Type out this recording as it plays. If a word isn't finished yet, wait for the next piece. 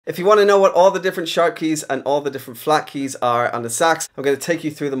If you want to know what all the different sharp keys and all the different flat keys are on the sax, I'm going to take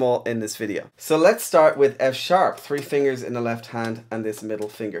you through them all in this video. So let's start with F sharp, 3 fingers in the left hand and this middle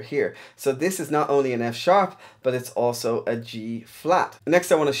finger here. So this is not only an F sharp, but it's also a G flat.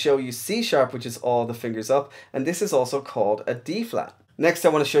 Next I want to show you C sharp, which is all the fingers up, and this is also called a D flat. Next I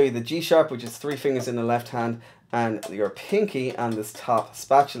want to show you the G sharp, which is 3 fingers in the left hand and your pinky on this top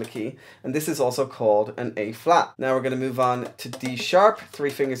spatula key, and this is also called an A flat. Now we're going to move on to D sharp, 3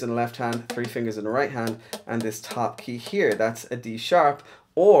 fingers in the left hand, 3 fingers in the right hand, and this top key here, that's a D sharp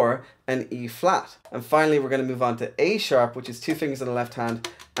or an E flat. And finally we're going to move on to A sharp, which is 2 fingers in the left hand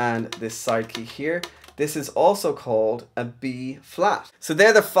and this side key here. This is also called a B flat. So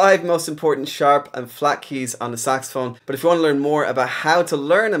they're the 5 most important sharp and flat keys on the saxophone. But if you want to learn more about how to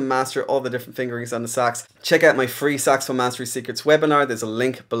learn and master all the different fingerings on the sax, check out my free Saxophone Mastery Secrets webinar. There's a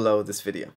link below this video.